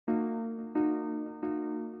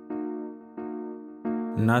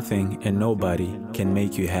Nothing and nobody can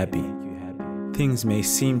make you happy. Things may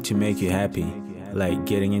seem to make you happy, like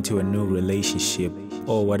getting into a new relationship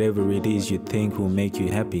or whatever it is you think will make you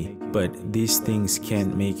happy, but these things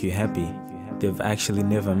can't make you happy. They've actually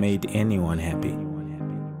never made anyone happy.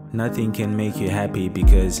 Nothing can make you happy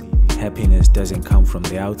because happiness doesn't come from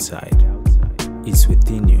the outside. It's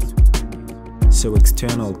within you. So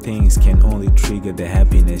external things can only trigger the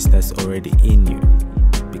happiness that's already in you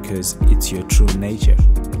because it's your true nature.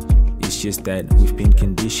 It's just that we've been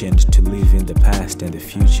conditioned to live in the past and the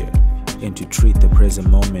future and to treat the present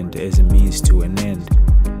moment as a means to an end,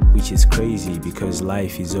 which is crazy because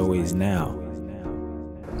life is always now.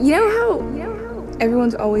 You know how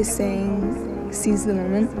everyone's always saying, seize the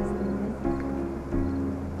moment?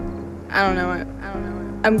 I don't know.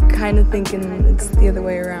 I'm kind of thinking it's the other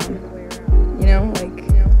way around. You know, like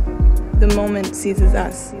the moment seizes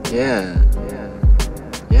us. Yeah,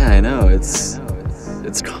 I know. It's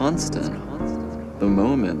constant. The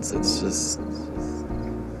moments. It's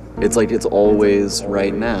like it's always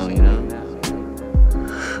right now. You know.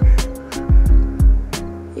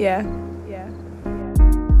 Yeah.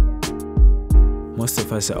 Most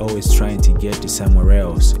of us are always trying to get to somewhere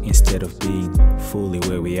else instead of being fully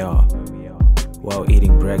where we are. While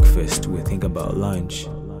eating breakfast, we think about lunch.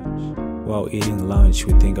 While eating lunch,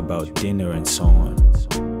 we think about dinner and so on.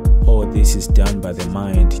 All this is done by the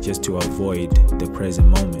mind just to avoid the present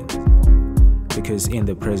moment. Because in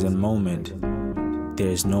the present moment,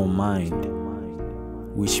 there's no mind,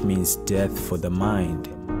 which means death for the mind.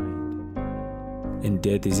 And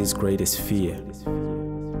death is its greatest fear.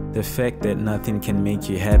 The fact that nothing can make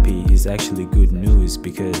you happy is actually good news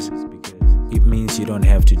because it means you don't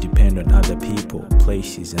have to depend on other people,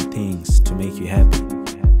 places, and things to make you happy.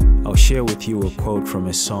 I'll share with you a quote from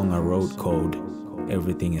a song I wrote called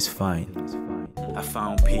 "Everything is Fine." I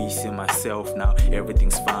found peace in myself, now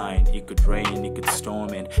everything's fine. It could rain, it could storm,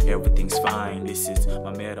 and everything's fine. This is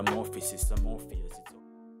my metamorphosis, I'm Morpheus.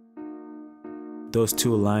 Those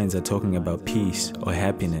two lines are talking about peace or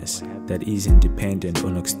happiness that isn't dependent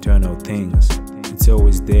on external things. It's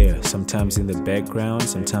always there, sometimes in the background,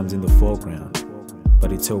 sometimes in the foreground,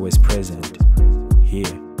 but it's always present,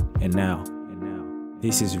 here and now.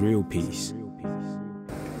 This is real peace.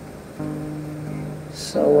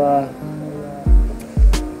 So,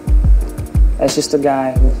 that's just a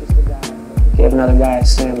guy who gave another guy a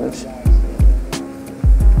sandwich.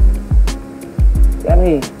 Do you have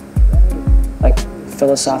any, like,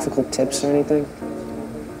 philosophical tips or anything?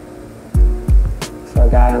 For a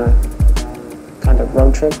guy on a kind of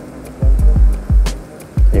road trip?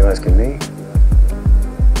 Are you asking me?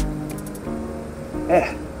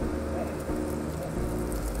 Yeah.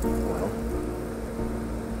 Well,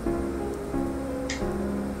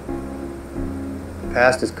 the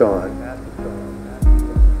past is gone.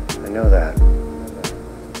 I know that.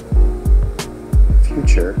 The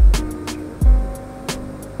future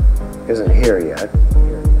isn't here yet,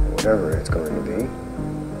 whatever it's going to be.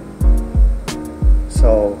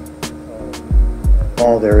 So,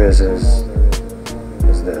 all there is this,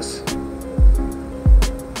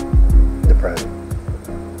 the present.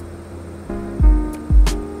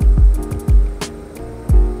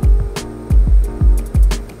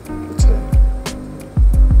 That's it.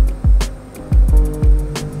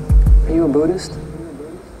 Are you a Buddhist?